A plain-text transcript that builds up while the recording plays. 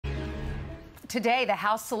Today, the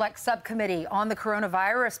House Select Subcommittee on the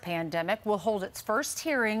coronavirus pandemic will hold its first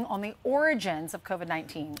hearing on the origins of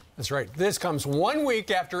COVID-19. That's right. This comes 1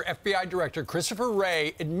 week after FBI Director Christopher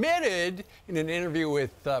Wray admitted in an interview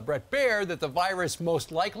with Bret Baier that the virus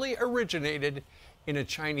most likely originated in a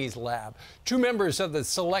Chinese lab. Two members of the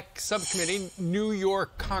Select Subcommittee, New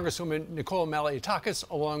York Congresswoman Nicole Malliotakis,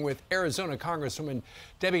 along with Arizona Congresswoman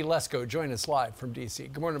Debbie Lesko, join us live from D.C.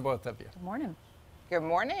 Good morning to both of you. Good morning. Good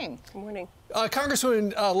morning. Good morning.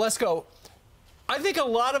 Congresswoman Lesko, I think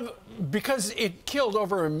because it killed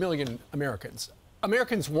over 1 million Americans,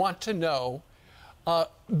 Americans want to know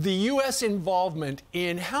the U.S. involvement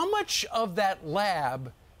in how much of that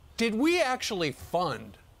lab did we actually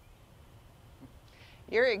fund?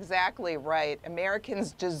 You're exactly right.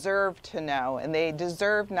 Americans deserve to know, and they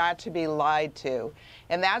deserve not to be lied to.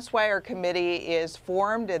 And that's why our committee is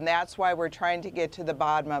formed, and that's why we're trying to get to the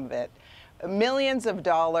bottom of it. Millions of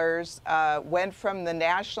dollars went from the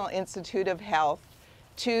National Institute of Health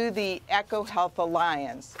to the EcoHealth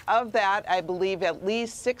Alliance. Of that, I believe at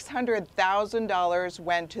least $600,000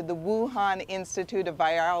 went to the Wuhan Institute of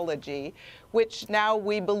Virology, which now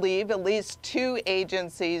we believe, at least two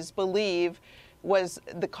agencies believe, was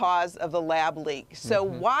the cause of the lab leak. So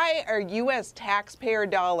why are U.S. taxpayer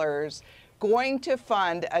dollars going to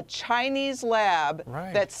fund a Chinese lab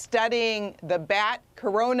that's studying the bat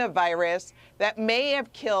coronavirus that may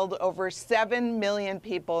have killed over 7 million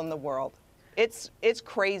people in the world? It's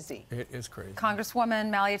crazy. It is crazy. Congresswoman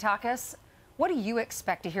Malliotakis, what do you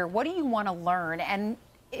expect to hear? What do you want to learn? And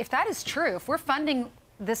if that is true, if we're funding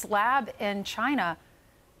this lab in China,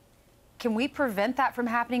 can we prevent that from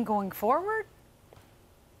happening going forward?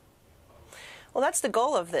 Well, that's the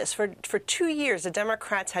goal of this. For 2 years, the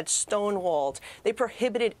Democrats had stonewalled. They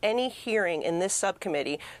prohibited any hearing in this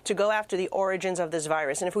subcommittee to go after the origins of this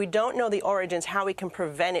virus. And if we don't know the origins, how we can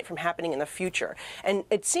prevent it from happening in the future. And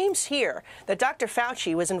it seems here that Dr.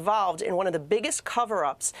 Fauci was involved in one of the biggest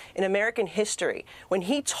cover-ups in American history when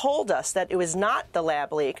he told us that it was not the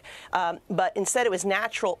lab leak, but instead it was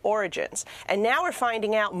natural origins. And now we're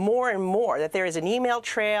finding out more and more that there is an email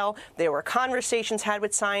trail. There were conversations had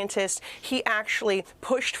with scientists. He actually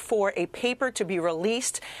pushed for a paper to be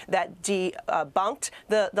released that debunked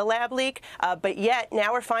the lab leak, but yet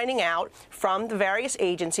now we're finding out from the various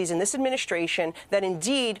agencies in this administration that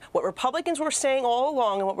indeed what Republicans were saying all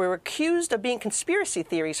along and what we were accused of being conspiracy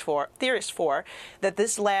theorists for, that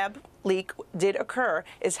this lab leak did occur,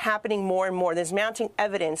 is happening more and more. There's mounting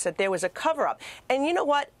evidence that there was a cover-up. And you know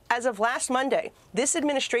what? As of last Monday, this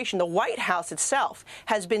administration, the White House itself,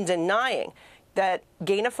 has been denying that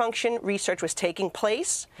gain-of-function research was taking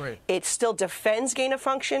place. Right. It still defends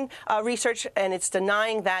gain-of-function research, and it's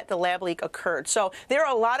denying that the lab leak occurred. So there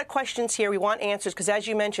are a lot of questions here. We want answers because, as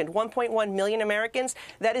you mentioned, 1.1 million Americans,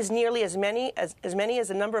 that is nearly as many as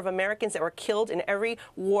the number of Americans that were killed in every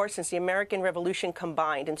war since the American Revolution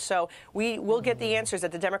combined. And so we will get the answers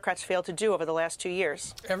that the Democrats failed to do over the last 2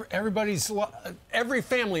 years. Every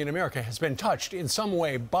family in America has been touched in some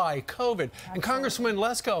way by COVID. Absolutely. And Congresswoman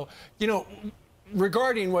Lesko, you know,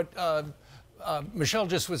 regarding what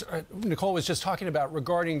Nicole was just talking about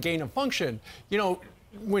regarding gain of function, you know,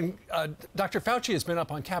 when Dr. Fauci has been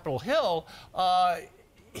up on Capitol Hill,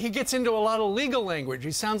 he gets into a lot of legal language.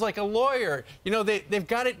 He sounds like a lawyer. You know, they've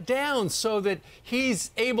got it down so that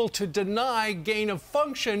he's able to deny gain of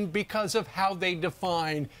function because of how they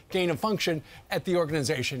define gain of function at the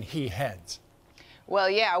organization he heads. Well,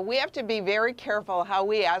 yeah, we have to be very careful how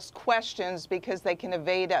we ask questions because they can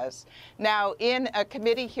evade us. Now, in a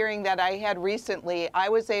committee hearing that I had recently, I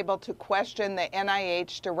was able to question the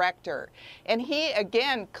NIH director. And he,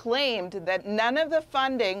 again, claimed that none of the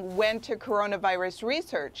funding went to coronavirus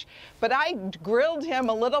research. But I grilled him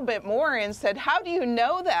a little bit more and said, how do you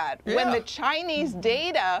know that when the Chinese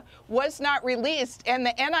data was not released and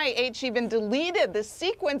the NIH even deleted the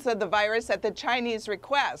sequence of the virus at the Chinese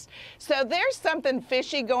request? So there's something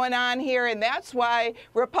fishy going on here, and that's why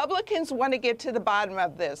Republicans want to get to the bottom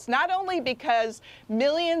of this. Not only because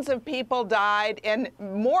millions of people died and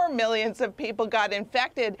more millions of people got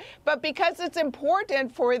infected, but because it's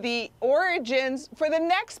important for the origins for the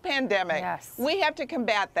next pandemic. Yes. We have to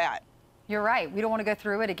combat that. You're right. We don't want to go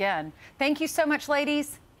through it again. Thank you so much,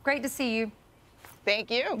 ladies. Great to see you.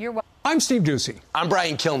 Thank you. You're welcome. I'm Steve Ducey. I'm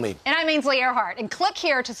Brian Kilmeade. And I'm Ainsley Earhart. And click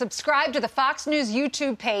here to subscribe to the Fox News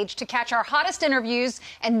YouTube page to catch our hottest interviews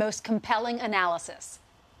and most compelling analysis.